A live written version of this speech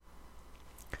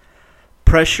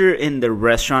pressure in the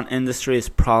restaurant industry is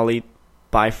probably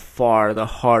by far the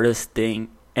hardest thing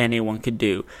anyone could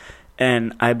do.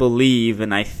 And I believe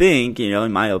and I think,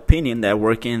 in my opinion, that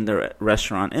working in the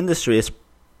restaurant industry is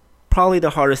probably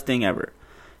the hardest thing ever.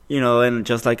 And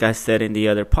just like I said in the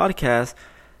other podcast,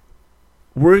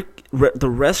 the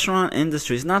restaurant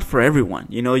industry is not for everyone.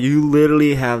 You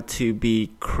literally have to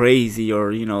be crazy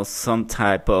or, some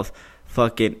type of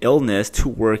fucking illness to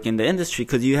work in the industry,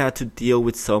 because you have to deal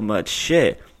with so much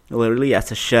shit. Literally,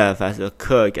 as a chef, as a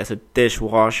cook, as a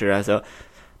dishwasher, as a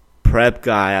prep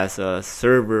guy, as a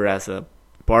server, as a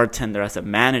bartender, as a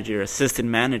manager, assistant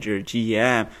manager,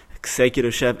 GM,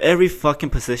 executive chef, every fucking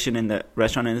position in the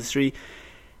restaurant industry,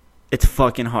 it's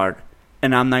fucking hard.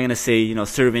 And I'm not going to say,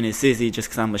 serving is easy just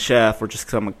because I'm a chef or just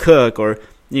because I'm a cook or,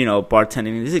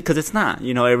 bartending is easy, because it's not.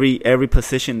 Every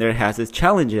position there has its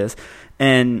challenges.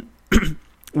 And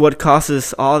what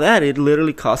causes all that? It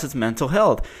literally causes mental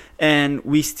health. And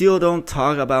we still don't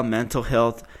talk about mental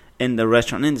health in the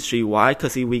restaurant industry. Why?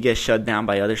 Because we get shut down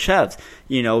by other chefs.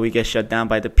 We get shut down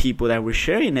by the people that we're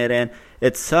sharing it. And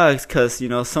it sucks because,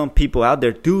 some people out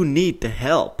there do need the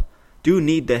help.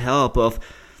 Of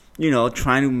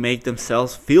trying to make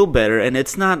themselves feel better. And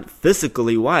it's not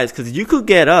physically wise, because you could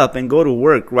get up and go to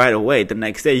work right away the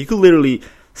next day. You could literally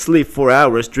sleep 4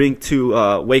 hours,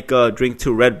 wake up, drink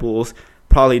 2 Red Bulls,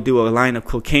 probably do a line of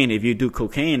cocaine if you do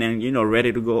cocaine, and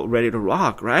ready to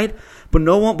rock, right? But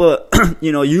no one,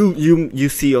 you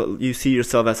see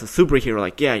yourself as a superhero,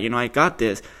 like, yeah, I got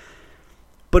this.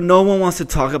 But no one wants to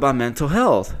talk about mental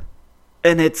health,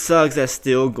 and it sucks. That's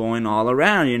still going all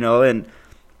around, and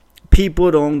people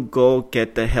don't go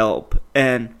get the help.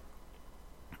 And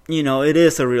it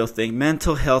is a real thing.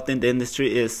 Mental health in the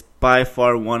industry is by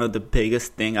far one of the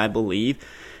biggest thing, I believe.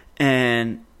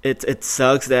 And it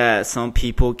sucks that some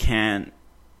people can't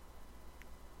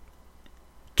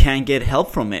get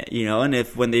help from it, and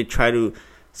when they try to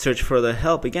search for the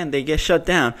help, again, they get shut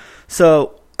down.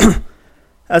 So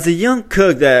as a young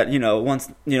cook that, once,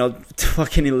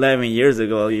 fucking 11 years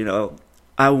ago,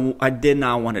 I did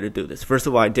not want to do this. First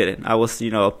of all, I didn't. I was,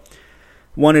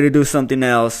 wanted to do something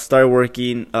else, started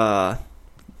working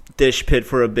Dish Pit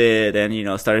for a bit,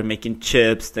 and, started making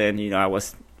chips. Then, I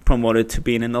was promoted to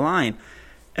being in the line.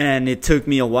 And it took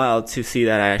me a while to see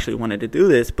that I actually wanted to do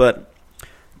this. But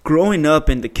growing up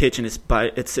in the kitchen,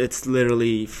 it's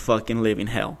literally fucking living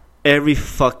hell. Every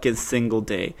fucking single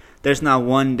day. There's not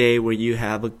one day where you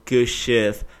have a good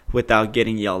shift without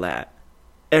getting yelled at.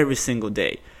 Every single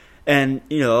day. And,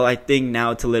 I think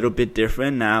now it's a little bit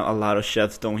different. Now a lot of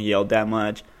chefs don't yell that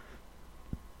much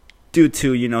due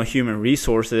to, human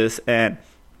resources. And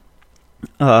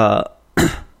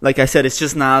like I said, it's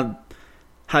just not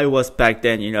how it was back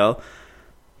then,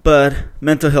 But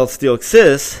mental health still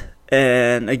exists.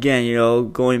 And again,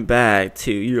 going back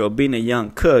to, being a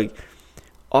young cook,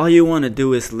 all you want to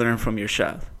do is learn from your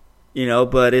chef,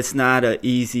 but it's not an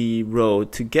easy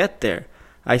road to get there.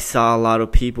 I saw a lot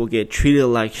of people get treated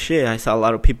like shit. I saw a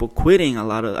lot of people quitting.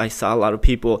 I saw a lot of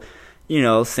people,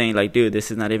 saying like, dude, this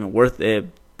is not even worth it,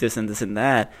 this and this and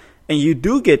that. And you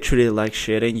do get treated like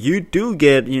shit, and you do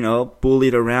get,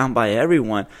 bullied around by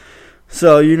everyone.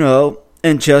 So,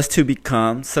 and just to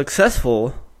become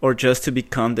successful or just to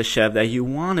become the chef that you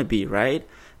want to be, right?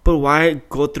 But why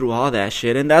go through all that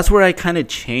shit? And that's where I kind of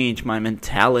changed my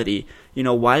mentality.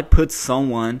 Why put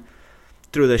someone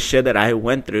through the shit that I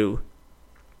went through?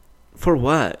 For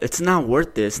what? It's not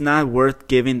worth it. It's not worth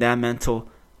giving that mental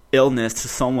illness to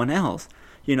someone else.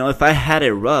 If I had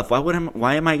it rough,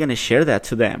 why am I going to share that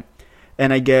to them?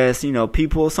 And I guess,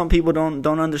 some people don't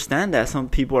understand that. Some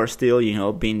people are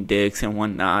still, being dicks and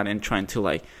whatnot and trying to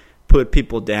like put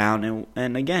people down.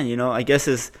 And again, I guess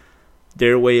it's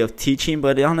their way of teaching,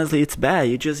 but honestly, it's bad.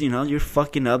 You just, you're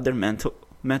fucking up their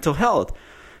mental health.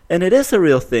 And it is a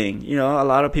real thing. A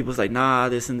lot of people's like, nah,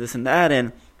 this and this and that.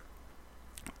 And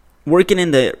working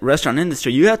in the restaurant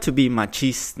industry, you have to be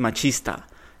machista.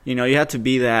 You have to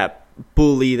be that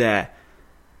bully that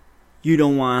you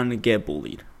don't want to get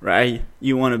bullied, right?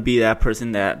 You want to be that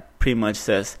person that pretty much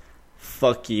says,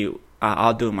 fuck you,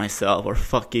 I'll do it myself, or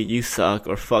fuck you, you suck,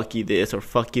 or fuck you this, or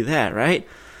fuck you that, right?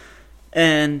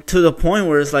 And to the point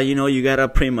where it's like, you gotta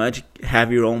pretty much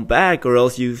have your own back, or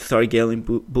else you start getting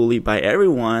bullied by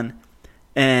everyone.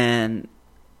 And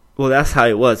well, that's how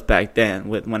it was back then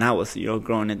when I was,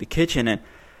 growing in the kitchen. And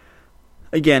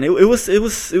again, it was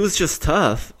just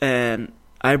tough. And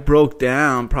I broke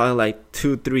down probably like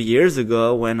 2-3 years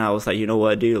ago when I was like, you know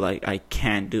what, dude, like I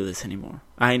can't do this anymore.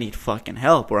 I need fucking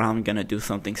help, or I'm gonna do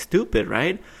something stupid,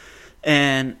 right?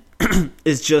 And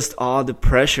it's just all the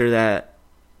pressure that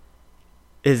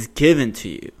is given to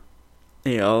you.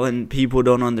 And people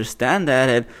don't understand that.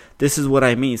 And this is what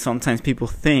I mean. Sometimes people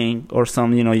think, or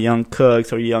some, young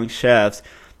cooks or young chefs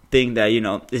think that,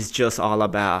 it's just all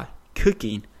about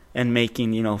cooking and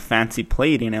making, fancy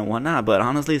plating and whatnot. But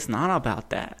honestly, it's not about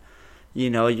that. You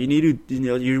need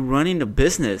to, you're running the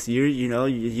business.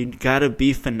 You gotta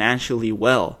be financially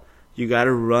well. You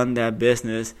gotta run that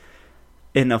business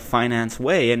in a finance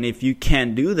way. And if you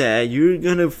can't do that, you're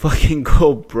gonna fucking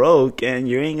go broke and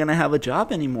you ain't gonna have a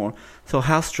job anymore. So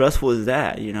how stressful is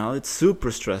that? It's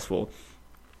super stressful.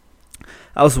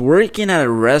 I was working at a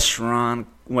restaurant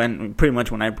when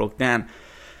I broke down.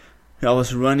 I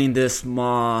was running this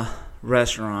small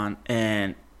restaurant,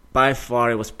 and by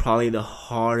far it was probably the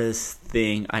hardest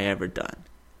thing I ever done.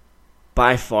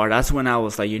 By far. That's when I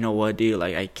was like, you know what, dude,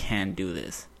 like I can't do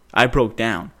this. I broke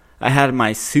down. I had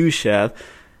my sous chef,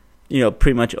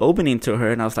 pretty much opening to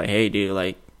her, and I was like, hey, dude,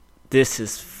 like, this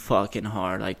is fucking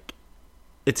hard. Like,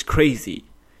 it's crazy.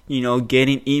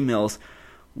 Getting emails,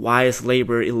 why is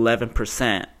labor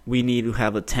 11%? We need to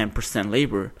have a 10%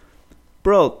 labor.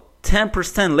 Bro,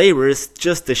 10% labor is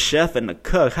just the chef and the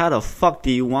cook. How the fuck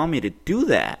do you want me to do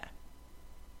that?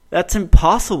 That's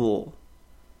impossible.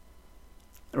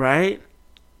 Right?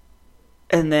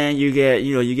 And then you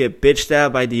get bitched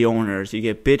at by the owners. You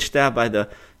get bitched at by the,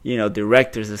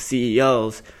 directors, the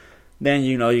CEOs. Then,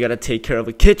 you got to take care of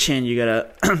a kitchen. You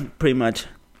got to pretty much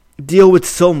deal with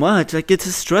so much. Like,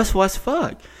 it's stressful as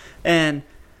fuck. And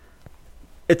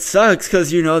it sucks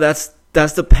because, that's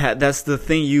the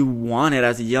thing you wanted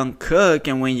as a young cook.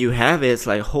 And when you have it, it's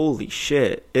like, holy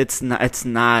shit. It's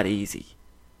not easy.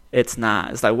 It's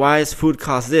not. It's like, why is food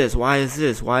cost this? Why is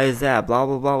this? Why is that? Blah,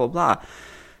 blah, blah, blah, blah.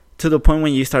 To the point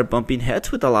when you start bumping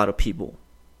heads with a lot of people.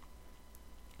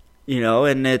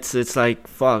 And it's like,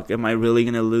 fuck, am I really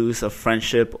going to lose a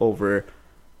friendship over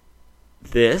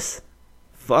this?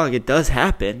 Fuck, it does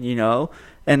happen,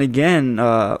 And again,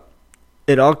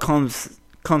 it all comes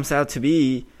out to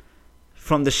be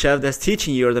from the chef that's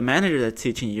teaching you or the manager that's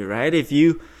teaching you, right? If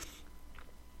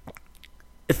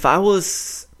I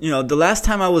was, the last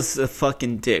time I was a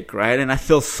fucking dick, right? And I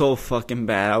feel so fucking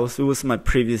bad. It was my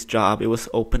previous job. It was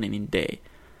opening day.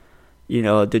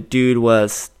 The dude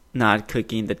was not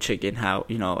cooking the chicken how,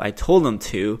 I told him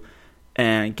to,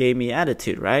 and gave me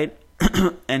attitude, right?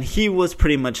 And he was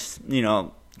pretty much,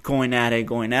 going at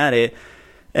it.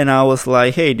 And I was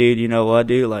like, hey, dude, you know what,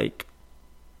 dude? Like,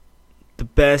 the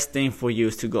best thing for you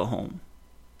is to go home.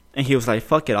 And he was like,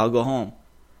 fuck it, I'll go home.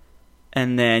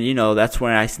 And then, that's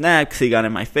when I snapped because he got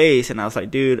in my face. And I was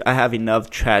like, dude, I have enough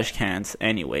trash cans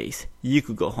anyways. You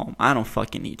could go home. I don't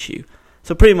fucking need you.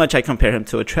 So pretty much I compared him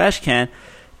to a trash can.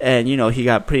 And, he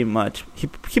got pretty much, he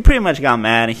pretty much got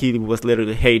mad. And he was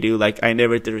literally, hey, dude, like, I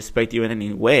never did respect you in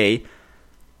any way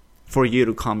for you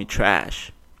to call me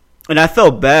trash. And I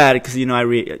felt bad because, I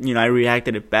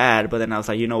reacted it bad. But then I was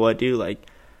like, you know what, dude, like,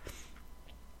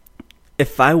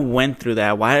 if I went through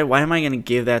that, why am I going to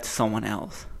give that to someone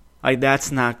else? Like,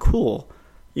 that's not cool.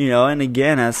 And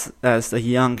again, as a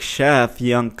young chef,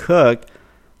 young cook,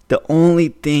 the only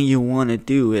thing you want to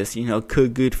do is,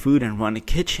 cook good food and run a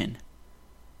kitchen.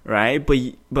 Right?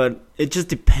 But it just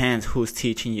depends who's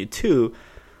teaching you too.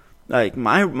 Like,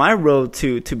 my road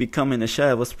to becoming a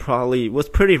chef was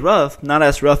pretty rough. Not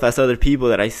as rough as other people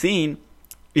that I seen,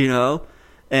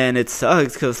 and it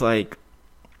sucks because, like,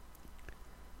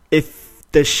 if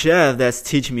the chef that's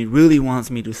teaching me really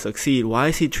wants me to succeed, why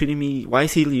is he treating me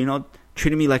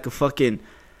like a fucking,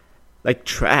 like,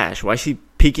 trash? Why is he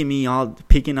picking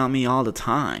on me all the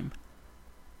time?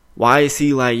 Why is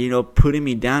he, like, putting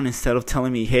me down instead of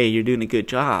telling me, hey, you're doing a good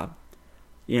job?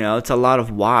 It's a lot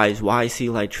of whys. Why is he,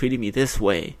 like, treating me this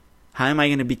way? How am I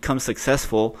going to become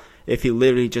successful if he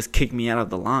literally just kicked me out of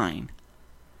the line?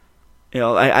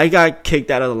 I got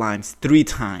kicked out of the lines 3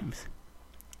 times.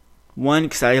 One,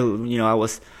 because I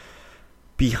was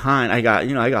behind. I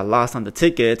got lost on the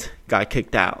ticket, got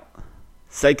kicked out.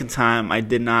 Second time, I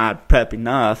did not prep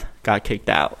enough, got kicked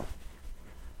out.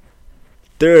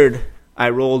 Third, I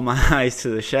rolled my eyes to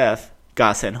the chef,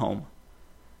 got sent home.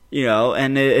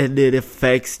 And it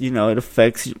affects you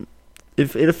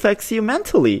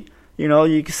mentally.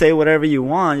 You can say whatever you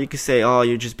want. You can say, oh,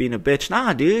 you're just being a bitch.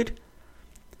 Nah, dude.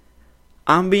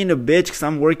 I'm being a bitch because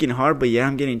I'm working hard, but yeah,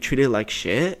 I'm getting treated like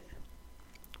shit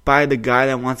by the guy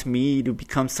that wants me to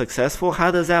become successful.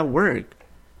 How does that work?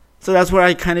 So that's where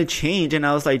I kind of changed, and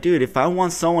I was like, dude, if I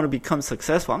want someone to become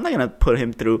successful, I'm not going to put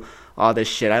him through all this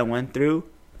shit I went through.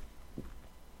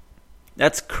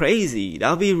 That's crazy. That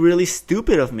would be really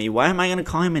stupid of me. Why am I going to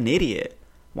call him an idiot?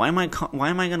 Why am I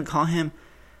going to call him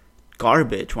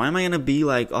garbage? Why am I going to be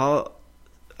why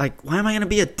am I going to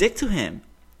be a dick to him?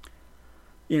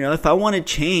 If I want to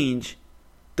change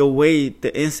the way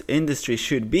the industry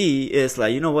should be, is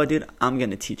like, you know what, dude, I'm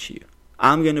going to teach you.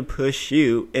 I'm going to push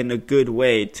you in a good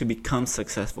way to become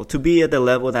successful, to be at the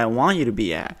level that I want you to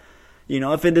be at.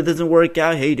 If it doesn't work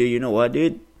out, hey, dude, you know what,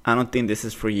 dude, I don't think this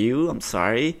is for you. I'm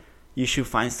sorry. You should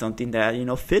find something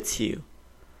that, fits you.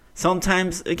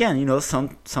 Sometimes, again,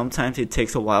 sometimes it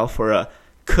takes a while for a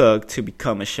cook to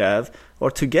become a chef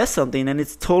or to get something, and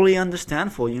it's totally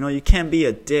understandable. You can't be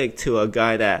a dick to a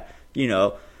guy that,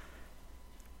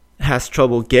 has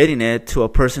trouble getting it to a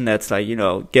person that's like,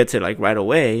 gets it like right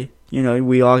away.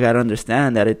 We all got to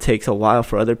understand that it takes a while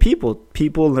for other people.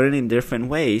 People learn in different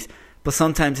ways. But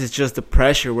sometimes it's just the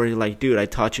pressure where you're like, dude, I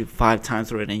taught you 5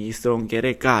 times already and you still don't get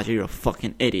it. God, you're a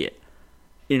fucking idiot.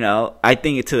 I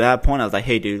think to that point, I was like,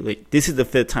 hey, dude, like, this is the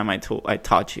 5th time I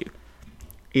taught you.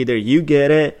 Either you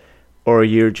get it or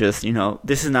you're just,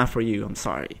 this is not for you. I'm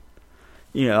sorry.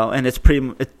 And it's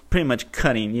pretty much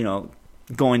cutting,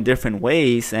 going different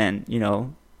ways. And,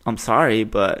 I'm sorry,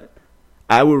 but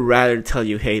I would rather tell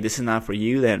you, hey, this is not for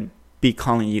you than be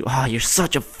calling you, oh, you're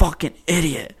such a fucking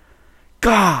idiot.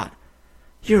 God.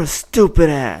 You're a stupid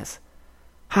ass.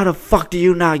 How the fuck do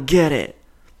you not get it?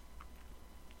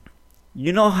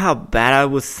 You know how bad I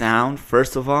would sound,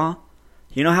 first of all?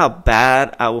 You know how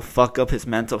bad I will fuck up his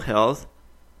mental health?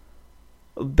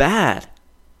 Bad.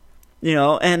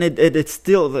 And it's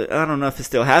still, I don't know if it's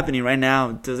still happening right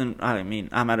now.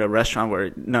 I'm at a restaurant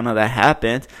where none of that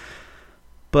happened.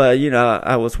 But,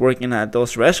 I was working at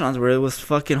those restaurants where it was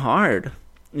fucking hard.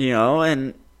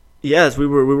 And yes, we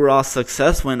were all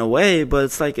successful in a way, but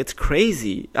it's like, it's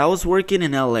crazy. I was working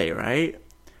in LA, right?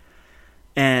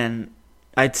 And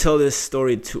I tell this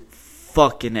story to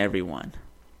fucking everyone.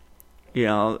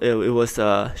 It was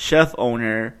a chef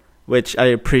owner, which I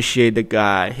appreciate the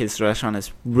guy. His restaurant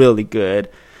is really good.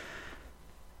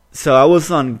 So I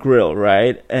was on grill,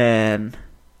 right? And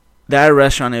that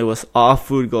restaurant, it was all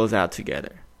food goes out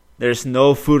together. There's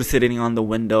no food sitting on the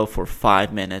window for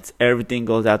 5 minutes. Everything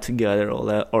goes out together,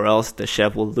 or else the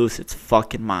chef will lose its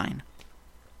fucking mind.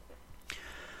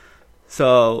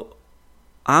 So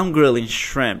I'm grilling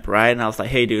shrimp, right? And I was like,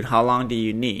 hey, dude, how long do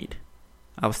you need?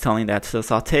 I was telling that to the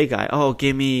saute guy. Oh,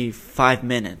 give me 5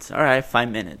 minutes. All right, 5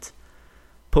 minutes.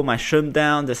 Put my shrimp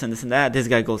down, this and this and that. This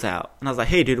guy goes out. And I was like,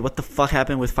 hey, dude, what the fuck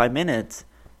happened with 5 minutes?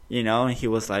 And he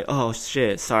was like, oh,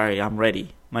 shit, sorry, I'm ready.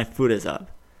 My food is up.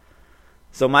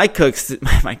 So my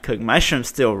shrimp's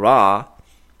still raw.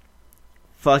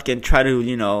 Fucking try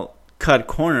to, cut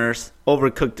corners,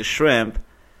 overcook the shrimp.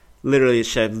 Literally, the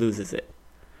chef loses it.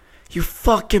 You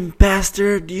fucking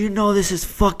bastard. Do you know this is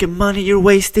fucking money you're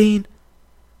wasting?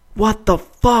 What the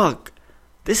fuck?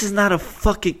 This is not a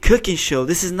fucking cooking show.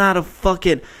 This is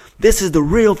the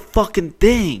real fucking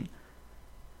thing.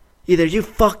 Either you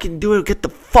fucking do it or get the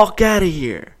fuck out of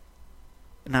here.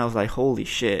 And I was like, holy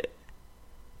shit.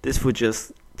 This would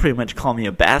just pretty much call me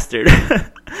a bastard.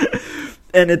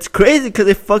 And it's crazy because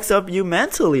it fucks up you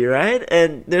mentally, right?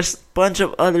 And there's a bunch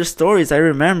of other stories. I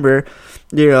remember,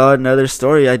 another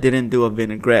story, I didn't do a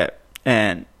vinaigrette.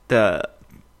 And the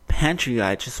pantry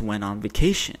guy just went on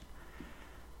vacation.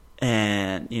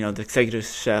 And, the executive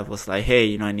chef was like,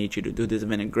 hey, I need you to do this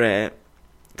vinaigrette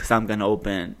because I'm going to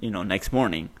open, next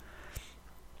morning.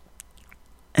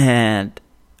 And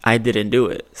I didn't do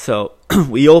it. So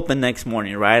we open next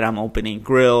morning, right? I'm opening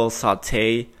grill,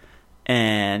 saute,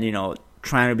 and,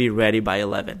 trying to be ready by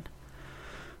 11.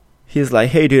 He's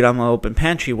like, hey, dude, I'm going to open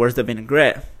pantry. Where's the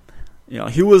vinaigrette?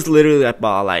 He was literally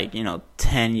about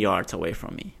 10 yards away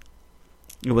from me.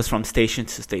 It was from station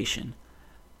to station.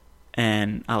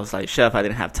 And I was like, chef, I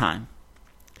didn't have time.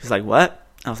 He's like, what?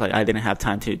 I was like, I didn't have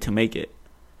time to make it.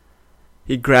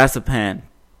 He grabs a pan,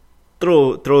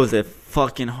 throws it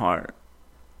fucking hard,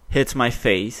 hits my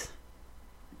face,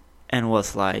 and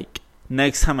was like,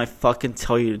 next time I fucking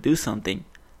tell you to do something,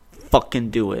 fucking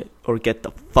do it or get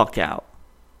the fuck out.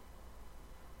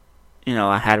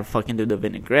 I had to fucking do the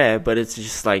vinaigrette, but it's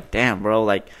just like, damn, bro,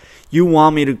 like, you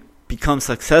want me to become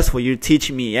successful, you're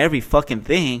teaching me every fucking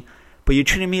thing, but you're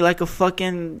treating me like a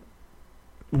fucking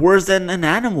worse than an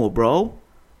animal, bro.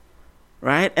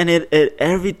 Right? And it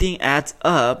everything adds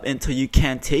up until you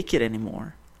can't take it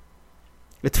anymore.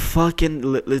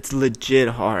 It's legit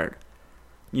hard.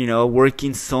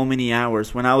 Working so many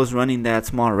hours. When I was running that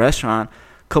small restaurant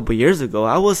a couple years ago,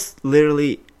 I was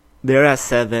literally there at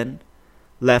 7,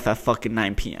 left at fucking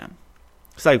 9 p.m.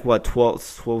 It's like, what,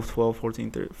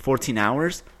 14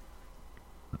 hours?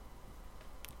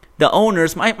 The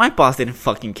owners, my boss didn't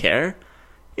fucking care.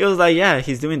 He was like, yeah,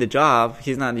 he's doing the job.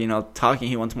 He's not, talking.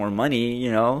 He wants more money,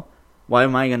 Why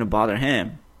am I going to bother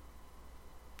him?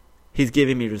 He's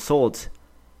giving me results.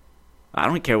 I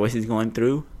don't care what he's going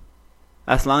through.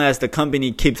 As long as the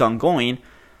company keeps on going,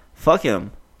 fuck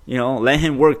him. You know, let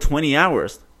him work 20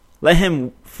 hours. Let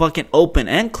him fucking open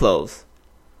and close.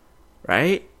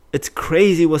 Right? It's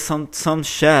crazy what some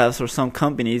chefs or some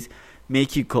companies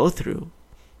make you go through.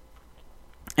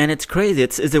 And it's crazy.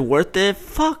 Is it worth it?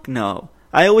 Fuck no.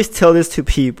 I always tell this to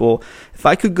people. If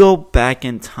I could go back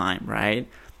in time, right?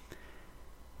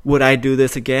 Would I do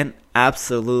this again?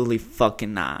 Absolutely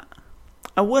fucking not.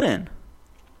 I wouldn't.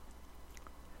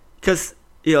 Because,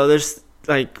 you know, there's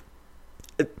like,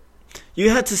 you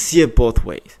had to see it both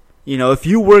ways. You know, if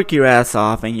you work your ass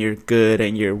off and you're good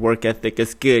and your work ethic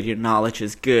is good, your knowledge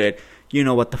is good, you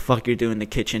know what the fuck you're doing in the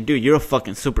kitchen. Dude, you're a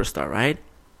fucking superstar, right?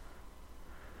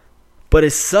 But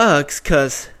it sucks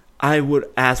because I would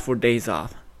ask for days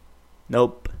off.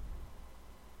 Nope.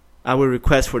 I would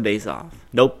request for days off.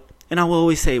 Nope. And I will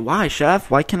always say, why,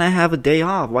 chef? Why can't I have a day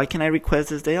off? Why can't I request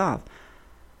this day off?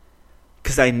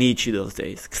 Because I need you those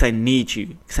days. Because I need you.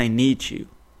 Because I need you.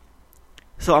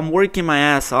 So I'm working my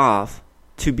ass off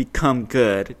to become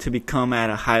good, to become at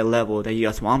a high level that you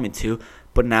guys want me to.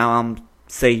 But now I'm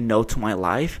saying no to my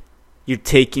life. You're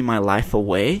taking my life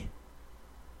away.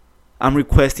 I'm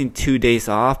requesting 2 days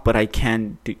off, but I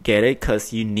can't get it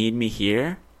because you need me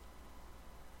here.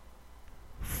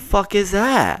 Fuck is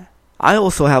that? I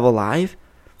also have a life.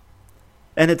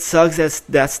 And it sucks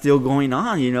that's still going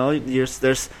on, you know.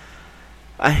 There's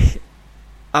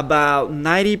about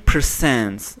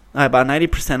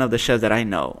 90% of the chefs that I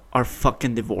know are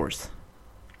fucking divorced.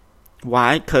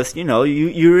 Why? Because, you know,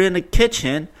 you're in the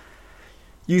kitchen.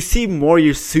 You see more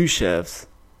your sous chefs,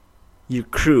 your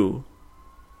crew,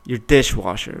 your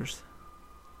dishwashers,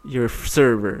 your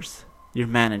servers, your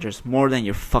managers, more than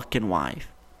your fucking wife.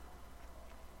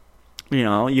 You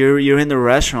know, you're in the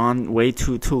restaurant way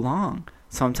too long.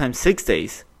 Sometimes 6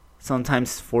 days,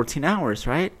 sometimes 14 hours,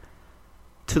 right?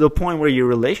 To the point where your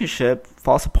relationship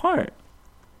falls apart.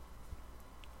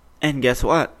 And guess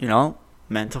what? You know,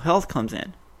 mental health comes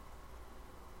in.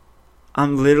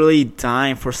 I'm literally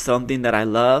dying for something that I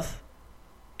love,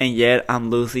 and yet I'm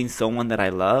losing someone that I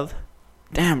love.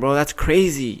 Damn, bro, that's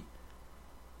crazy.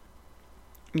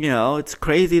 You know, it's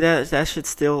crazy that shit's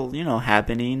still, you know,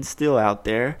 happening, still out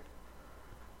there.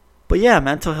 But yeah,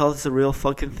 mental health is a real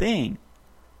fucking thing.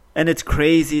 And it's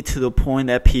crazy to the point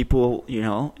that people, you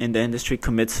know, in the industry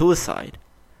commit suicide.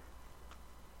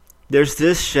 There's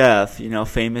this chef, you know,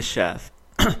 famous chef,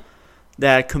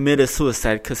 that committed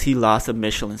suicide because he lost a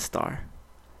Michelin star.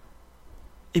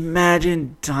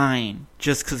 Imagine dying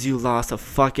just because you lost a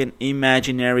fucking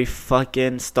imaginary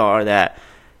fucking star that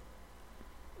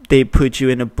they put you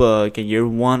in a book and you're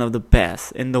one of the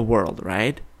best in the world,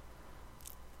 right?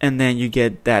 And then you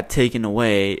get that taken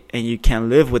away and you can't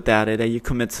live without it and you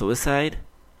commit suicide?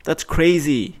 That's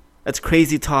crazy. That's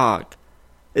crazy talk.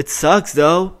 It sucks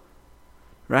though,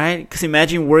 right? Because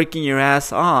imagine working your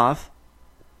ass off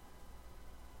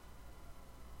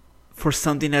for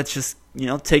something that's just, you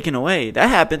know, taken away. That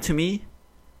happened to me.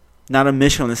 Not a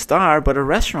Michelin star, but a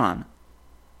restaurant,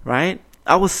 right?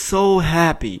 I was so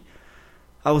happy.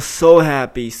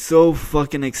 So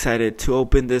fucking excited to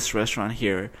open this restaurant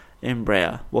here in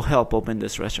Brea. Will help open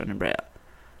this restaurant in Brea.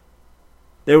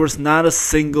 There was not a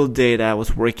single day that I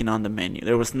was working on the menu.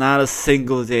 There was not a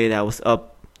single day that I was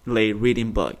up late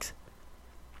reading books.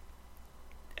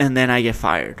 And then I get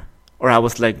fired. Or I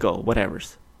was let go.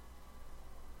 Whatever's.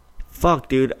 Fuck,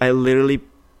 dude. I literally,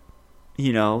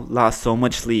 you know, lost so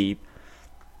much sleep.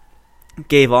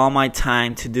 Gave all my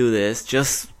time to do this.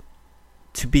 Just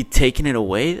to be taking it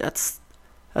away? That's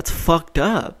fucked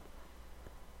up.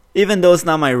 Even though it's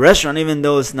not my restaurant, even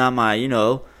though it's not my, you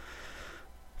know,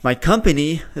 my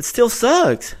company, it still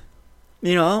sucks.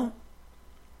 You know?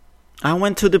 I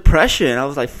went to depression. I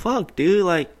was like, fuck, dude,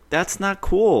 like, that's not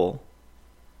cool.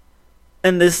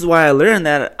 And this is why I learned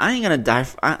that I ain't gonna die.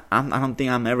 I don't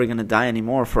think I'm ever gonna die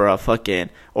anymore for a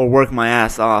fucking, or work my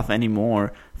ass off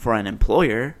anymore for an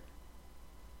employer.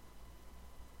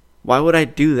 Why would I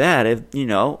do that if, you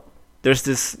know, there's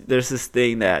this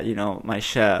thing that, you know,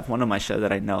 one of my chefs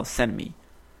that I know sent me.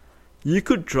 You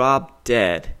could drop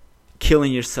dead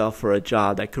killing yourself for a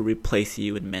job that could replace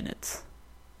you in minutes.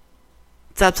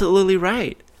 It's absolutely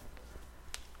right.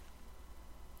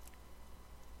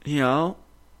 You know,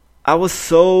 I was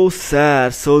so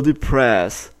sad, so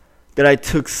depressed that I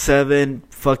took 7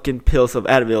 fucking pills of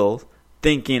Advil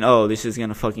thinking, oh, this is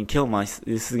gonna kill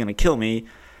me.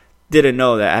 Didn't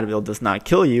know that Advil does not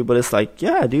kill you, but it's like,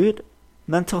 yeah, dude,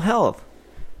 mental health.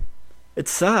 It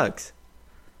sucks.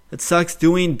 It sucks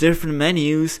doing different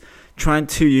menus, trying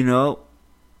to, you know,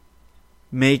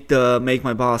 make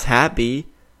my boss happy,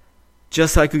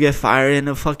 just so I could get fired in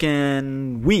a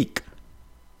fucking week.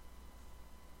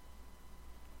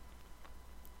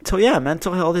 So yeah,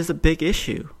 mental health is a big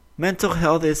issue. Mental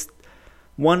health is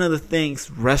one of the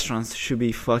things restaurants should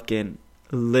be fucking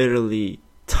literally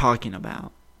talking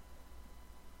about.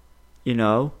 You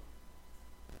know?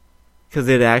 Because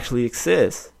it actually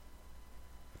exists.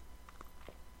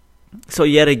 So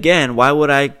yet again, why would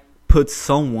I put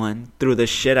someone through the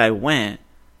shit I went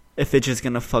if it's just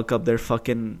gonna fuck up their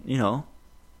fucking, you know,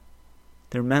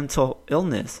 their mental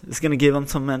illness? It's gonna give them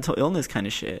some mental illness kind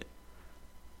of shit.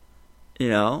 You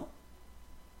know?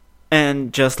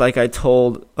 And just like I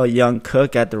told a young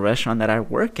cook at the restaurant that I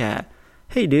work at,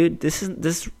 hey dude,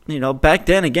 this, you know, back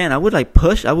then again, I would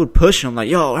push him like,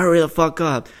 yo, hurry the fuck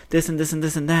up, this and this and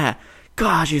this and that.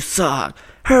 God, you suck.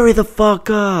 Hurry the fuck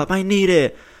up. I need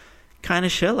it. Kind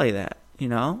of shit like that, you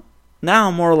know? Now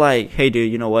I'm more like, hey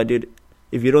dude, you know what, dude?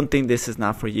 If you don't think this is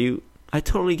not for you, I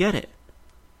totally get it.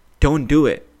 Don't do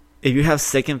it. If you have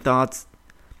second thoughts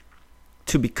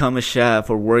to become a chef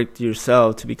or work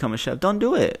yourself to become a chef, don't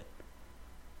do it.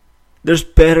 There's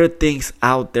better things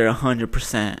out there,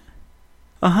 100%.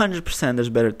 100% there's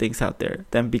better things out there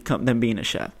than being a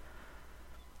chef.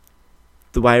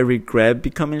 Do I regret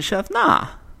becoming a chef? Nah.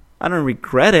 I don't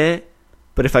regret it.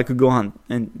 But if I could go on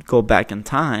and go back in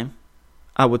time,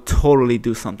 I would totally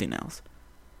do something else.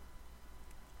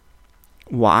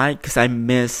 Why? Because I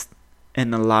missed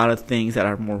in a lot of things that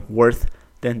are more worth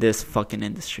than this fucking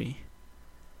industry.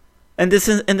 And this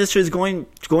industry is going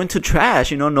to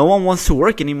trash. You know, no one wants to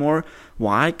work anymore.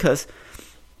 Why? Because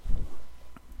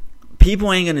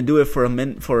people ain't gonna do it for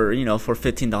for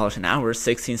 $15 an hour,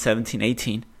 16, 17,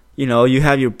 18. You know, you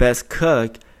have your best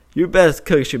cook. Your best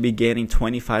cook should be getting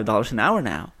 $25 an hour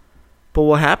now. But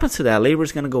what happens to that?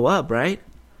 Labor's gonna go up, right?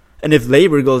 And if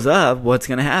labor goes up, what's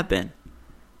gonna happen?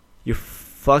 Your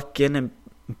fucking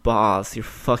boss, your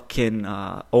fucking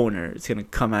owner is gonna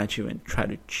come at you and try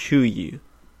to chew you,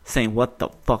 saying, what the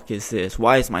fuck is this?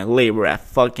 Why is my labor at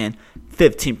fucking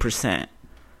 15%?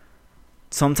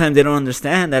 Sometimes they don't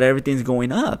understand that everything's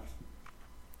going up.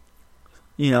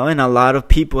 You know, and a lot of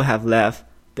people have left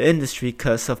the industry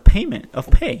because of pay,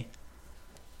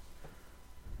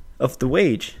 of the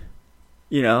wage.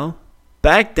 You know,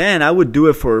 back then I would do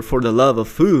it for the love of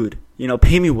food. You know,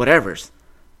 pay me whatever's.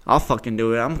 I'll fucking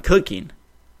do it. I'm cooking.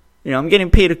 You know, I'm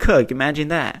getting paid to cook. Imagine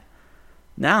that.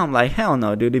 Now I'm like, hell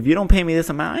no, dude. If you don't pay me this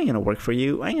amount, I ain't gonna work for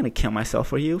you. I ain't gonna kill myself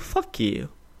for you. Fuck you.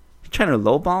 You trying to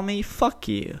lowball me? Fuck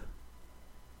you.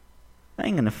 I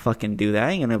ain't gonna fucking do that.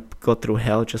 I ain't gonna go through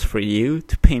hell just for you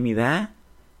to pay me that.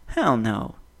 Hell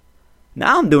no.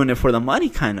 Now I'm doing it for the money,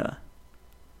 kinda.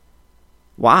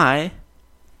 Why?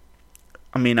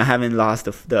 I mean, I haven't lost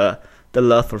the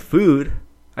love for food.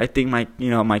 I think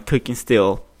my cooking's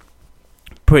still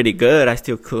pretty good. I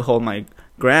still could hold my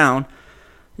ground.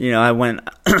 You know,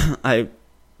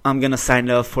 I'm gonna sign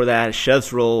up for that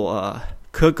chef's roll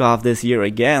cook-off this year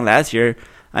again. Last year,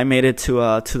 I made it to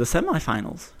the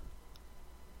semifinals.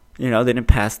 You know, didn't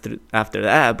pass through after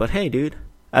that, but hey, dude,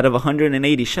 out of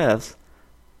 180 chefs,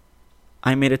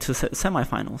 I made it to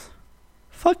semifinals.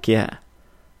 Fuck yeah.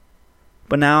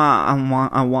 But now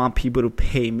I want people to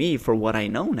pay me for what I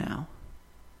know now.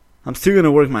 I'm still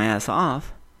gonna work my ass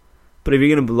off, but if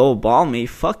you're gonna lowball me,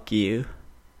 fuck you.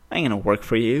 I ain't gonna work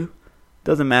for you.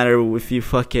 Doesn't matter if you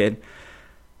fucking,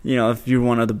 you know, if you're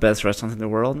one of the best restaurants in the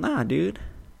world. Nah, dude.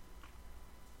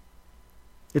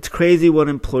 It's crazy what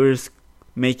employers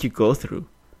make you go through,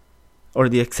 or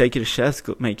the executive chefs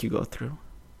make you go through.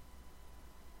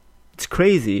 It's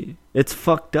crazy. It's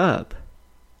fucked up.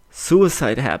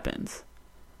 Suicide happens.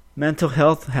 Mental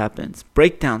health happens.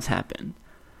 Breakdowns happen.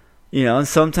 You know, and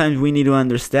sometimes we need to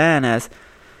understand as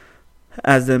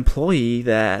the employee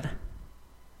that,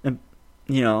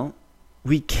 you know,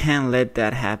 we can't let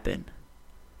that happen.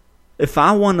 If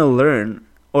I want to learn,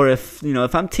 or if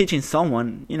I'm teaching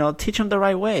someone, you know, teach them the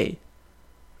right way.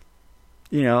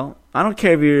 You know, I don't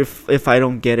care if I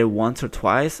don't get it once or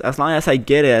twice. As long as I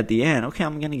get it at the end, okay,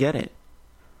 I'm going to get it.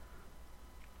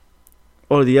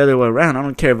 Or the other way around. I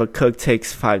don't care if a cook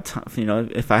takes 5 times, you know,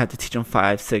 if I have to teach him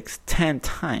 5, 6, 10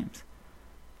 times.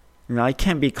 You know, I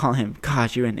can't be calling him,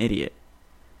 God, you're an idiot.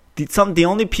 The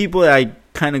only people that I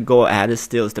kind of go at is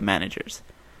the managers.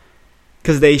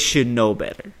 Because they should know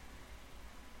better.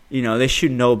 You know, they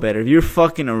should know better. If you're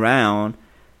fucking around,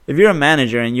 if you're a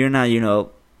manager and you're not, you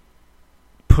know,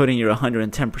 putting your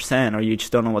 110%, or you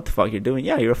just don't know what the fuck you're doing,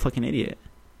 yeah, you're a fucking idiot.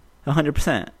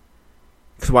 100%.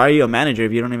 Because why are you a manager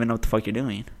if you don't even know what the fuck you're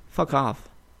doing? Fuck off.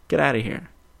 Get out of here.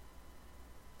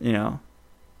 You know?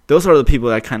 Those are the people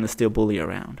that kind of still bully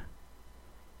around.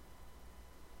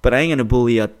 But I ain't going to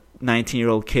bully a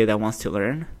 19-year-old kid that wants to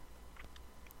learn,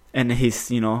 and he's,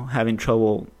 having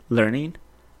trouble learning.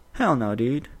 Hell no,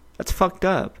 dude. That's fucked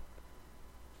up.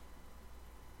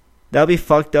 That'll be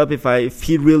fucked up if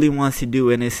he really wants to do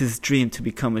it and it's his dream to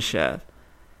become a chef.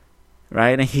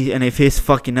 Right? And if he's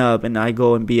fucking up and I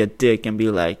go and be a dick and be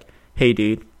like, hey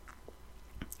dude,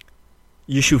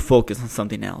 you should focus on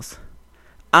something else.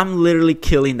 I'm literally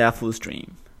killing that fool's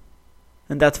dream.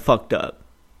 And that's fucked up.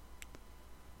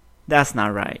 That's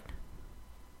not right.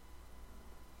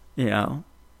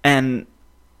 And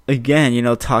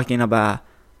again, talking about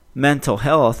mental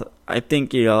health, I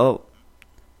think,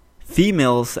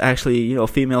 females actually,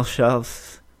 female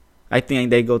chefs, I think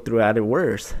they go through it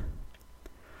worse.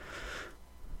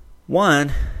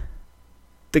 One,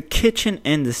 the kitchen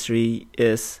industry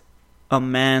is a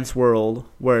man's world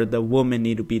where the women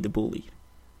need to be the bully,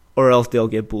 or else they'll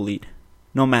get bullied,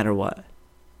 no matter what.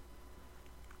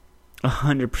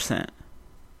 100%.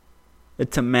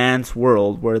 It's a man's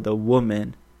world where the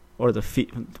woman or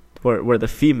where the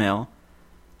female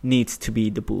needs to be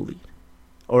the bullied,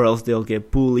 or else they'll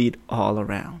get bullied all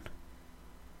around.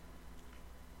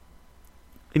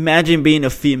 Imagine being a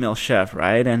female chef,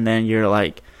 right? And then you're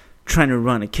like trying to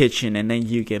run a kitchen, and then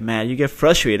you get mad, you get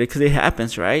frustrated because it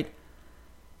happens, right?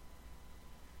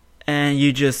 And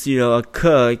you just, a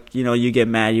cook, you get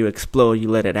mad, you explode, you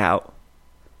let it out.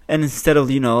 And instead of,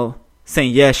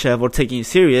 saying, yeah, chef, or taking you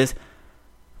serious,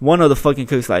 one of the fucking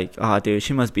cooks like, oh, dude,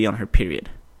 she must be on her period.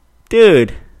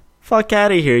 Dude, fuck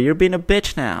out of here. You're being a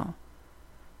bitch now.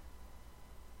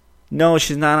 No,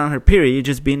 she's not on her period. You're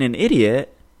just being an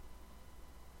idiot.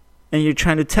 And you're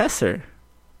trying to test her.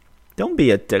 Don't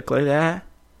be a dick like that.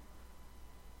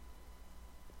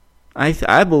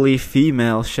 I believe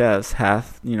female chefs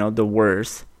have, the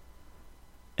worst,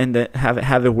 and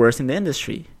have it worse in the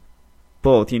industry.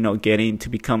 Both, getting to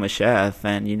become a chef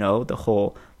and, the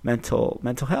whole mental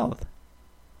health.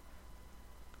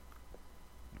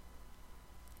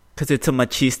 Because it's a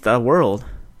machista world.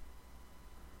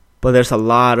 But there's a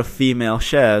lot of female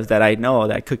chefs that I know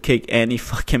that could kick any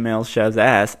fucking male chef's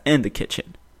ass in the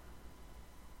kitchen.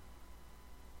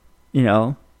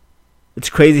 It's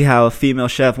crazy how a female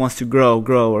chef wants to grow,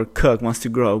 or cook wants to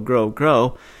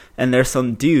grow. And there's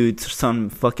some dudes, some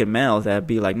fucking males that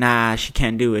be like, nah, she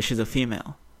can't do it. She's a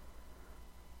female.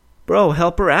 Bro,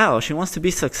 help her out. She wants to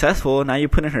be successful. Now you're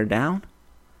putting her down.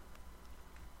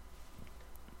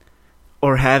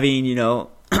 Or having,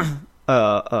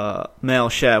 a male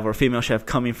chef or female chef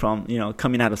coming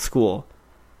out of school.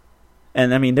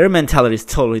 And I mean, their mentality is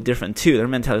totally different too. Their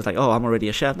mentality is like, oh, I'm already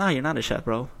a chef. No, you're not a chef,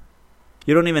 bro.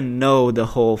 You don't even know the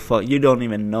whole you don't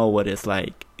even know what it's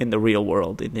like in the real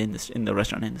world in the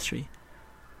restaurant industry.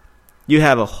 You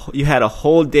had a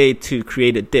whole day to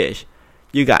create a dish.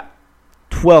 You got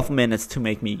 12 minutes to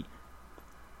make me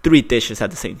 3 dishes at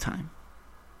the same time.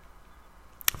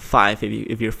 5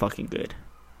 if you're fucking good.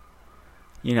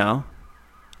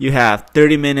 You have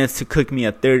 30 minutes to cook me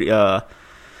a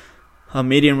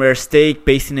medium rare steak,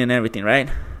 basting and everything, right?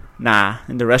 Nah,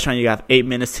 in the restaurant you have 8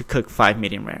 minutes to cook 5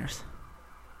 medium rares.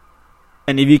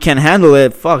 And if you can't handle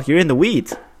it, fuck, you're in the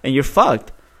weeds and you're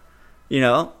fucked.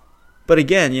 But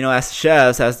again, as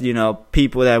chefs, as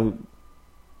people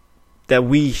that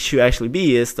we should actually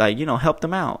be, is like, help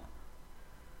them out.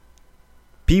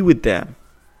 Be with them.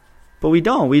 But we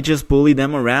don't. We just bully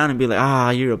them around and be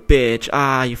like, you're a bitch.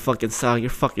 You fucking suck.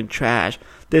 You're fucking trash.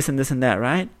 This and this and that,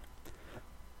 right?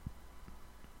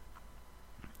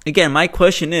 Again, my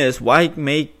question is, why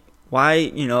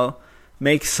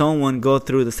make someone go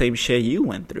through the same shit you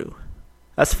went through?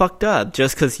 That's fucked up.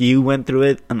 Just because you went through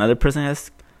it, another person has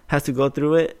to go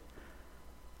through it.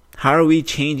 How are we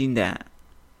changing that?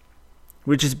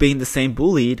 We're just being the same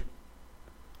bullied.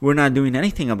 We're not doing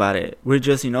anything about it. We're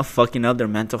just, fucking up their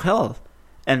mental health.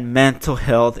 And mental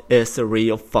health is a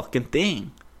real fucking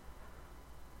thing.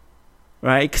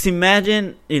 Right? Because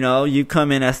imagine, you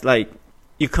come in as like,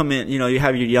 you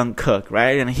have your young cook,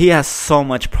 right? And he has so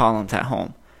much problems at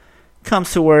home.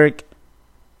 Comes to work,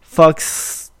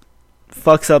 fucks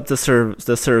up the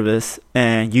service,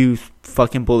 and you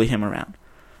fucking bully him around.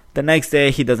 The next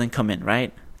day, he doesn't come in,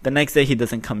 right? The next day, he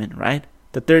doesn't come in, right?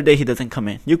 The third day, he doesn't come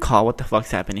in. You call, what the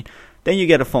fuck's happening? Then you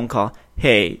get a phone call.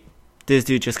 Hey, this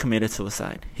dude just committed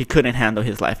suicide. He couldn't handle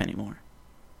his life anymore.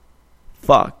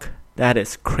 Fuck. That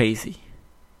is crazy.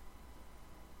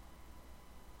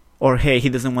 Or, hey, he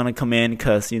doesn't want to come in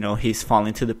because, he's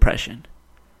falling to depression.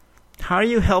 How are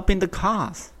you helping the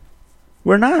cause?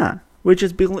 We're not. We're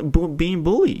just being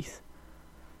bullies.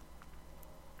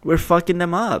 We're fucking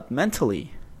them up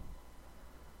mentally.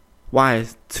 Why?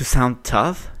 To sound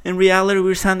tough? In reality,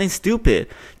 we're sounding stupid.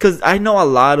 Because I know a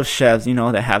lot of chefs,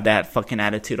 that have that fucking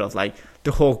attitude of like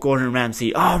the whole Gordon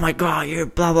Ramsay. Oh my god, you're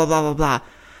blah, blah, blah, blah, blah.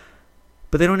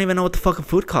 But they don't even know what the fucking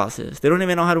food cost is. They don't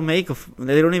even know how to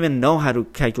they don't even know how to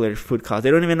calculate food cost.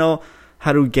 They don't even know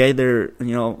how to get their,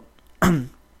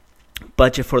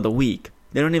 budget for the week.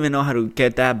 They don't even know how to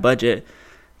get that budget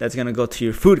that's going to go to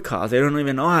your food cost. They don't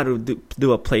even know how to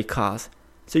do a plate cost.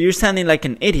 So you're sounding like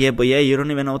an idiot, but yeah, you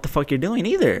don't even know what the fuck you're doing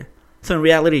either. So in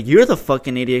reality, you're the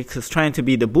fucking idiot because trying to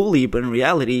be the bully, but in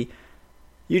reality,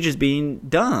 you're just being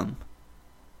dumb.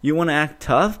 You want to act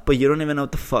tough, but you don't even know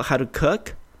what the fuck how to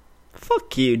cook?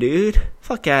 Fuck you, dude.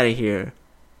 Fuck out of here.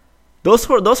 Those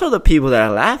are the people that I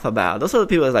laugh about. Those are the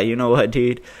people that's like, you know what,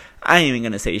 dude? I ain't even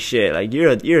gonna say shit. Like,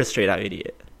 you're a straight out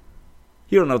idiot.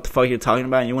 You don't know what the fuck you're talking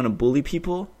about and you want to bully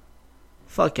people?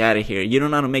 Fuck out of here. You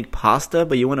don't know how to make pasta,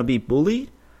 but you want to be bullied?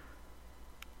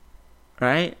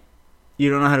 Right? You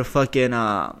don't know how to fucking,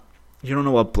 you don't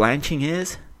know what blanching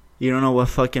is? You don't know what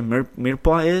fucking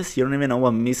mirepoix is? You don't even know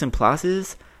what mise en place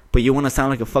is? But you want to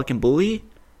sound like a fucking bully?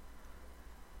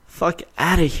 Fuck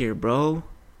out of here, bro.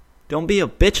 Don't be a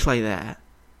bitch like that.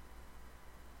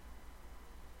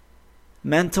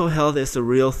 Mental health is a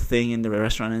real thing in the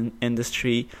restaurant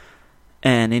industry,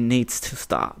 and it needs to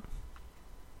stop.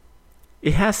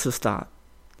 It has to stop.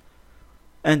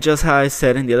 And just how I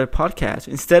said in the other podcast,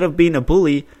 instead of being a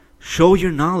bully, show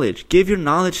your knowledge. Give your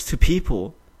knowledge to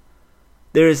people.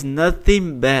 There is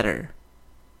nothing better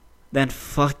than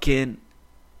fucking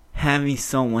having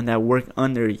someone that work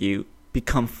under you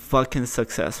become fucking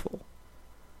successful.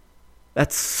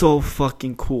 That's so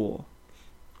fucking cool.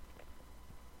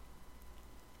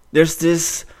 There's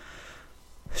this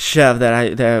chef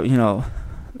that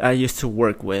I used to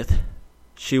work with.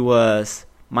 She was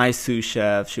my sous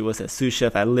chef. She was a sous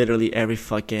chef at literally every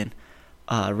fucking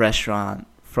restaurant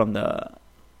from the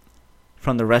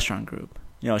restaurant group.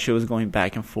 She was going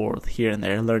back and forth here and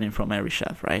there, learning from every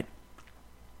chef, right?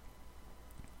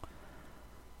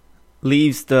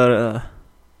 Leaves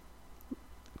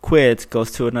quits,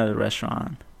 goes to another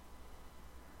restaurant.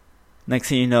 Next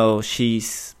thing you know,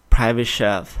 she's private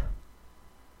chef,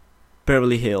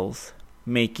 Beverly Hills,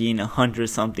 making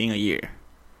 100-something a year.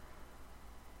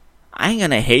 I ain't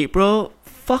gonna hate, bro.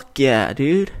 Fuck yeah,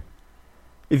 dude.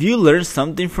 If you learn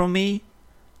something from me,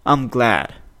 I'm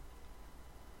glad.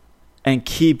 And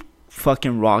keep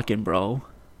fucking rocking, bro.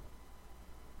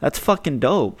 That's fucking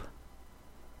dope.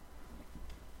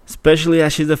 Especially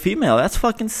as she's a female. That's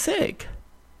fucking sick.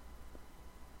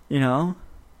 And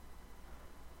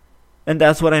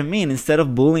that's what I mean. Instead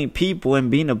of bullying people and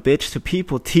being a bitch to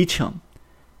people, teach them.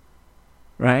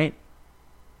 Right?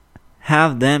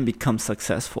 Have them become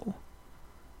successful.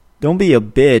 Don't be a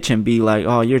bitch and be like,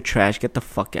 oh, you're trash. Get the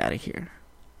fuck out of here.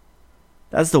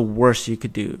 That's the worst you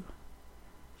could do.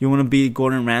 You want to be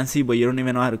Gordon Ramsay, but you don't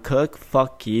even know how to cook?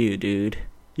 Fuck you, dude.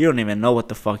 You don't even know what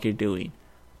the fuck you're doing.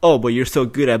 Oh, but you're so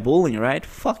good at bullying, right?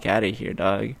 Fuck out of here,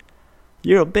 dog.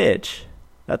 You're a bitch.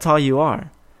 That's all you are.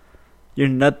 You're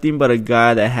nothing but a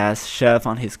guy that has chef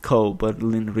on his coat, but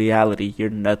in reality,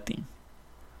 you're nothing.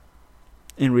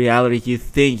 In reality, you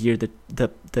think you're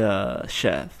the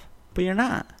chef, but you're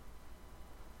not.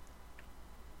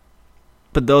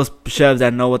 But those chefs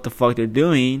that know what the fuck they're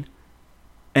doing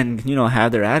and,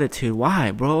 have their attitude,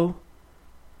 why, bro?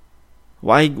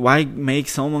 Why make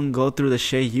someone go through the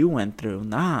shit you went through?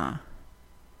 Nah.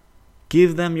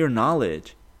 Give them your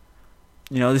knowledge.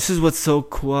 This is what's so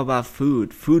cool about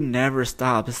food. Food never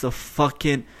stops.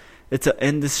 It's an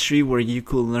industry where you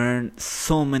could learn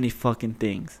so many fucking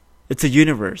things. It's a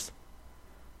universe.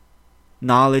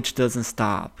 Knowledge doesn't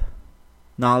stop.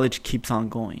 Knowledge keeps on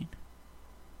going.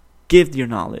 Give your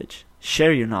knowledge.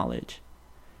 Share your knowledge.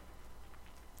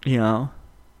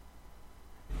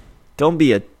 Don't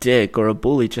be a dick or a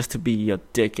bully just to be a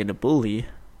dick and a bully.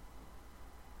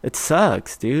 It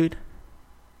sucks, dude.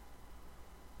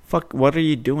 Fuck, what are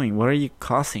you doing? What are you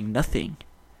causing? Nothing.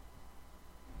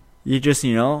 You're just,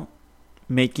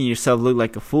 making yourself look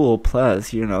like a fool.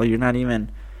 Plus, you're not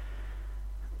even...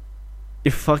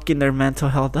 You're fucking their mental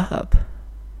health up.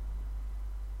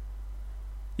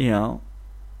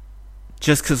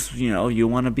 Just because, you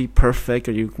want to be perfect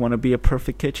or you want to be a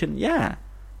perfect kitchen. Yeah.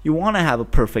 You want to have a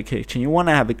perfect kitchen. You want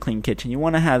to have a clean kitchen. You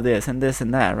want to have this and this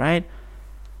and that, right?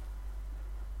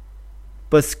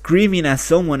 But screaming at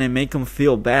someone and make them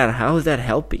feel bad, how is that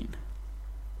helping?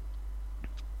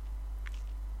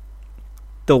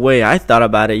 The way I thought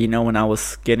about it, when I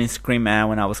was getting screamed at,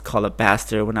 when I was called a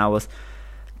bastard, when I was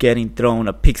getting thrown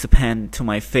a pizza pan to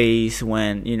my face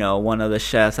when, you know, one of the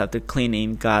chefs after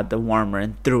cleaning got the warmer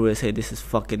and threw it, say this is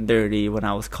fucking dirty, when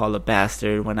I was called a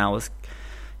bastard, when I was,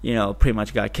 you know, pretty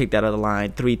much got kicked out of the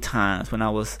line 3 times, when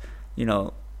I was, you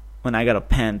know, when I got a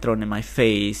pen thrown in my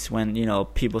face, when, you know,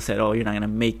 people said, oh, you're not going to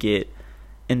make it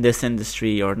in this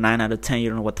industry, or 9 out of 10, you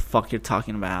don't know what the fuck you're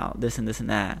talking about, this and this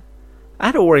and that. I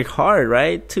had to work hard,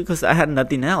 right? Too, because I had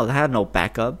nothing else. I had no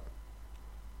backup.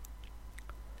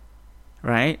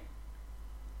 Right?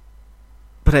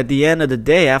 But at the end of the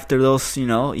day, after those, you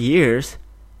know, years,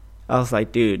 I was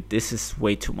like, dude, this is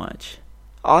way too much.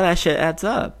 All that shit adds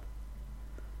up.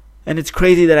 And it's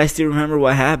crazy that I still remember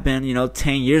what happened, you know,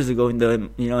 10 years ago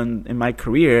in my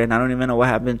career, and I don't even know what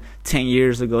happened 10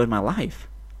 years ago in my life.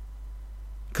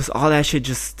 Because all that shit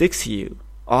just sticks to you.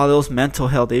 All those mental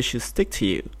health issues stick to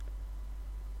you.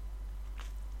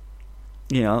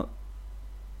 You know,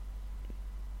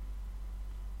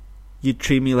 you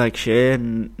treat me like shit,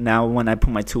 and now when I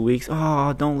put my 2 weeks,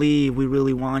 oh, don't leave, we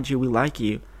really want you, we like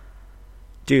you.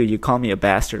 Dude, you called me a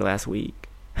bastard last week.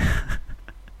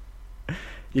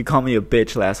 You called me a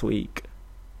bitch last week.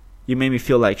 You made me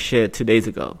feel like shit 2 days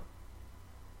ago.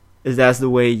 Is that the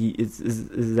way?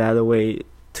 Is that the way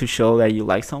to show that you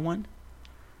like someone?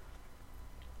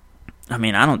 I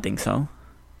mean, I don't think so.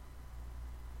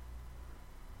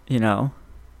 You know.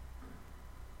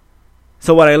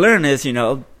 So what I learned is, you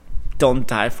know, don't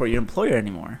die for your employer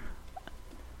anymore.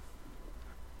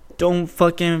 Don't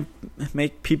fucking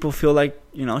make people feel like,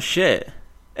 you know, shit.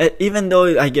 Even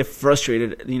though I get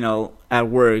frustrated, you know, at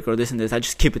work or this and this, I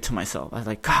just keep it to myself. I was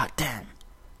like, God damn.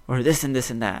 Or this and this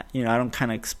and that. You know, I don't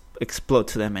kind of explode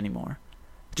to them anymore.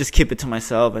 Just keep it to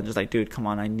myself and just like, dude, come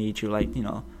on, I need you. Like, you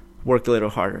know, work a little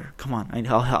harder. Come on,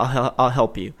 I'll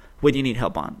help you. What do you need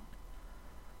help on?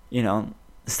 You know,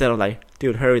 instead of like,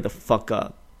 dude, hurry the fuck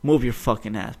up. Move your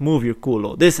fucking ass. Move your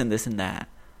culo. This and this and that.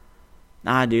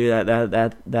 Nah, dude,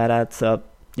 that adds up.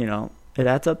 You know, it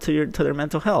adds up to their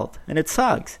mental health, and it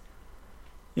sucks.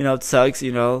 You know, it sucks.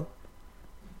 You know,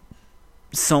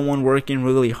 someone working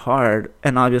really hard,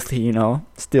 and obviously, you know,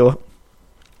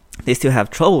 they still have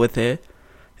trouble with it.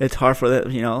 It's hard for them.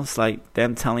 You know, it's like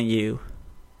them telling you,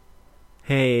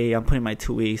 "Hey, I'm putting my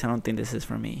 2 weeks. I don't think this is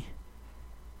for me."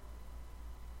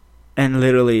 And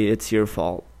literally, it's your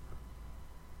fault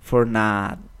for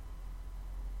not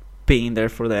being there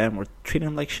for them or treating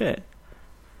them like shit.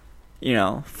 You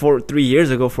know, 4 years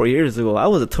ago, I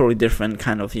was a totally different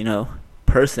kind of, you know,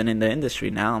 person in the industry.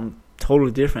 Now I'm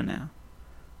totally different now.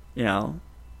 You know,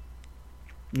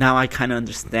 now I kind of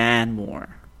understand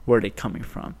more where they're coming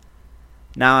from.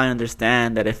 Now I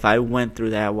understand that if I went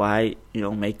through that, why, you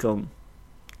know, make them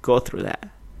go through that.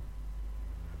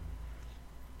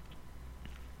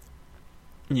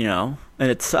 You know,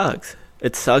 and it sucks.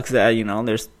 It sucks that, you know,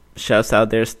 there's chefs out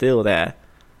there still that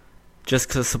just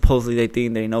because supposedly they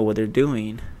think they know what they're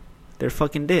doing, they're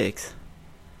fucking dicks.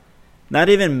 Not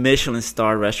even Michelin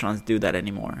star restaurants do that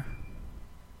anymore.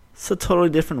 It's a totally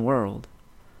different world.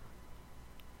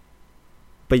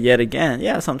 But yet again,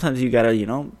 yeah, sometimes you gotta, you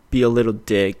know, be a little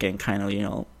dick and kind of, you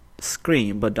know,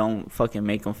 scream, but don't fucking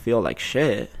make them feel like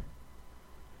shit.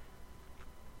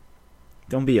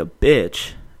 Don't be a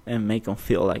bitch and make them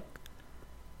feel like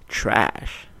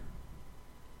trash.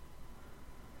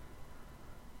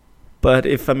 But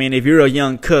if you're a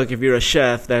young cook, if you're a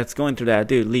chef that's going through that,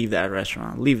 dude, leave that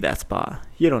restaurant, leave that spot.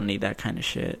 You don't need that kind of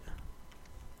shit.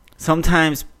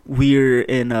 Sometimes we're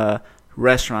in a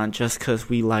restaurant just because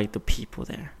we like the people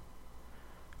there,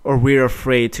 or we're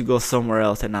afraid to go somewhere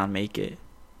else and not make it.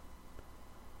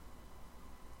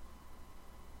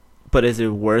 But is it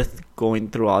worth going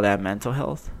through all that mental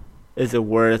health? Is it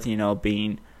worth, you know,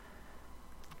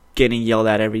 getting yelled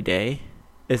at every day?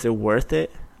 Is it worth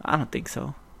it? I don't think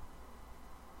so.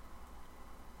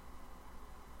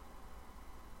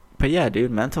 But yeah, dude,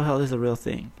 mental health is a real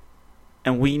thing.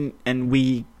 And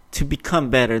we to become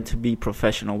better and to be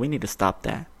professional, we need to stop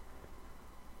that.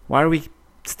 Why are we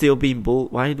still being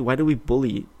why do we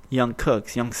bully young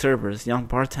cooks, young servers, young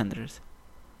bartenders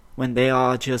when they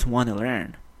all just want to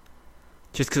learn?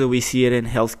 Just because we see it in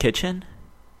Hell's Kitchen?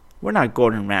 We're not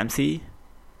Gordon Ramsay.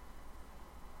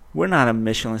 We're not a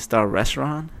Michelin star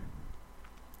restaurant.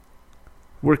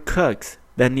 We're cooks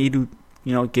that need to,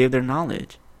 you know, give their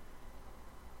knowledge.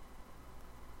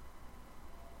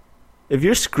 If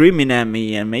you're screaming at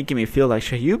me and making me feel like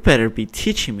shit, you better be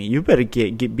teaching me. You better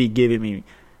be giving me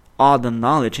all the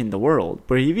knowledge in the world.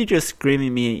 But if you're just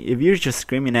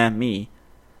screaming at me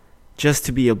just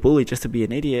to be a bully, just to be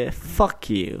an idiot, fuck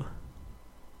you.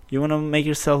 You want to make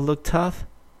yourself look tough?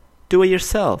 Do it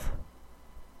yourself.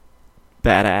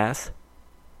 Badass.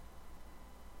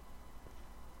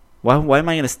 Why am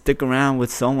I gonna stick around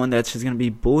with someone that's just gonna be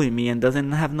bullying me and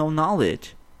doesn't have no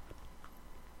knowledge?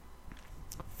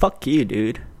 Fuck you,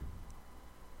 dude.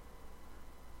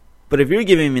 But if you're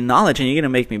giving me knowledge and you're gonna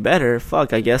make me better,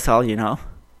 fuck, I guess I'll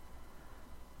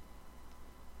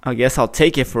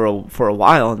take it for a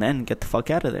while and then get the fuck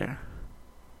out of there.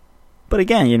 But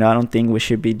again, I don't think we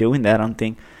should be doing that. I don't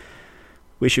think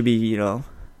we should be,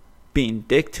 being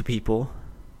dick to people.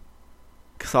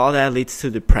 Because all that leads to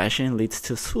depression, leads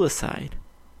to suicide.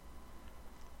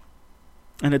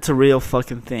 And it's a real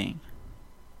fucking thing.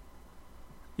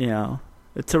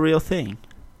 It's a real thing.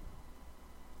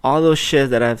 All those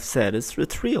shit that I've said,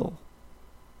 it's real.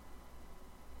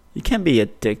 You can't be a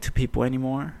dick to people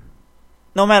anymore.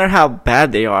 No matter how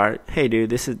bad they are. Hey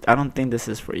dude, I don't think this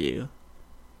is for you.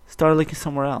 Start looking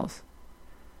somewhere else.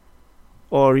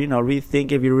 Or,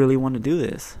 rethink if you really want to do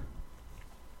this.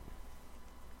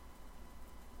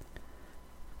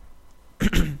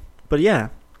 But yeah,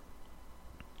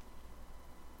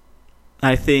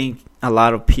 I think a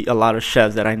lot of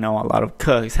chefs that I know, a lot of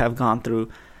cooks are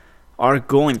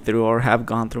going through or have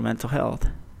gone through mental health,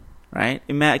 right?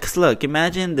 Because look,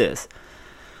 imagine this.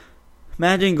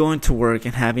 Imagine going to work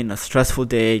and having a stressful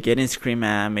day, getting screamed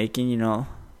at, making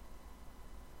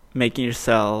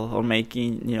yourself or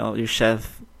making your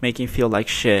chef making you feel like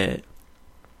shit.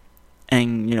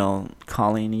 And,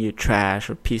 calling you trash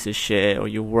or piece of shit or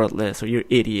you're worthless or you're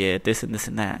idiot, this and this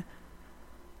and that.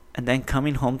 And then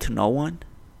coming home to no one?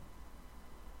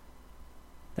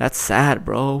 That's sad,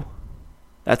 bro.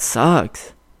 That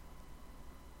sucks.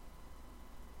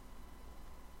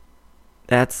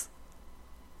 That's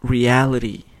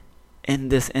reality in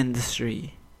this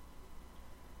industry.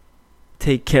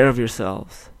 Take care of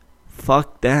yourselves.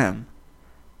 Fuck them.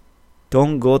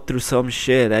 Don't go through some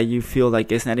shit that you feel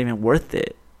like it's not even worth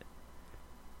it.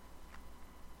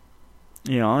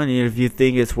 And if you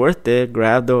think it's worth it,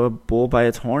 grab the bull by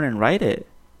its horn and ride it.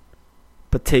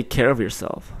 But take care of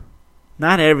yourself.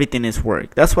 Not everything is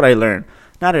work. That's what I learned.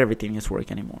 Not everything is work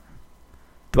anymore.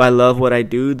 Do I love what I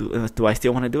do? Do I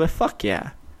still want to do it? Fuck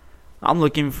yeah. I'm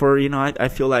looking for, I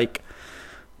feel like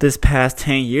this past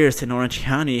 10 years in Orange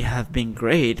County have been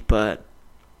great, but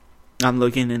I'm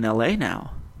looking in LA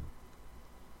now.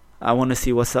 I want to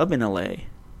see what's up in LA.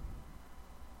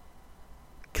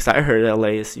 Because I heard LA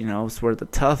is, it's where the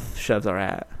tough chefs are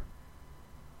at.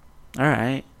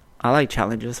 Alright. I like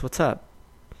challenges. What's up?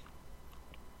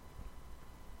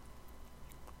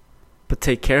 But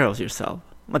take care of yourself.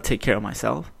 I'm going to take care of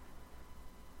myself.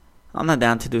 I'm not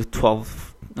down to do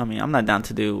 12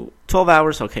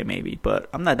 hours, okay, maybe. But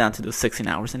I'm not down to do 16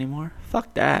 hours anymore.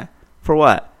 Fuck that. For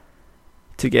what?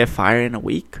 To get fired in a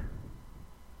week?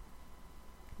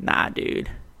 Nah,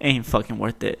 dude. Ain't fucking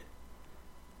worth it.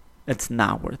 It's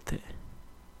not worth it.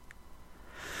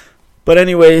 But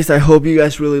anyways, I hope you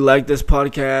guys really like this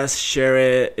podcast. Share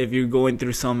it if you're going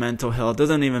through some mental health.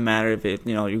 Doesn't even matter if you're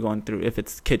going through, if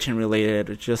it's kitchen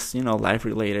related or just, life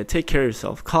related. Take care of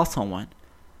yourself. Call someone.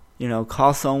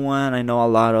 Call someone. I know a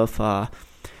lot of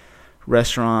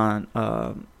restaurants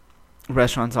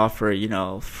offer,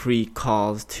 free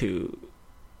calls to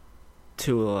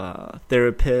a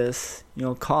therapist.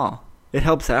 Call. It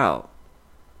helps out.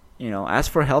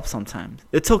 Ask for help sometimes.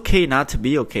 It's okay not to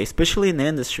be okay, especially in the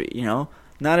industry,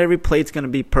 Not every plate's going to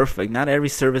be perfect. Not every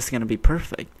service is going to be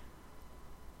perfect.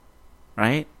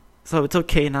 Right? So it's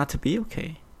okay not to be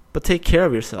okay. But take care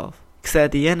of yourself. Because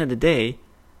at the end of the day,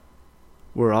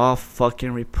 we're all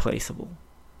fucking replaceable.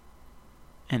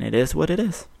 And it is what it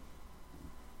is.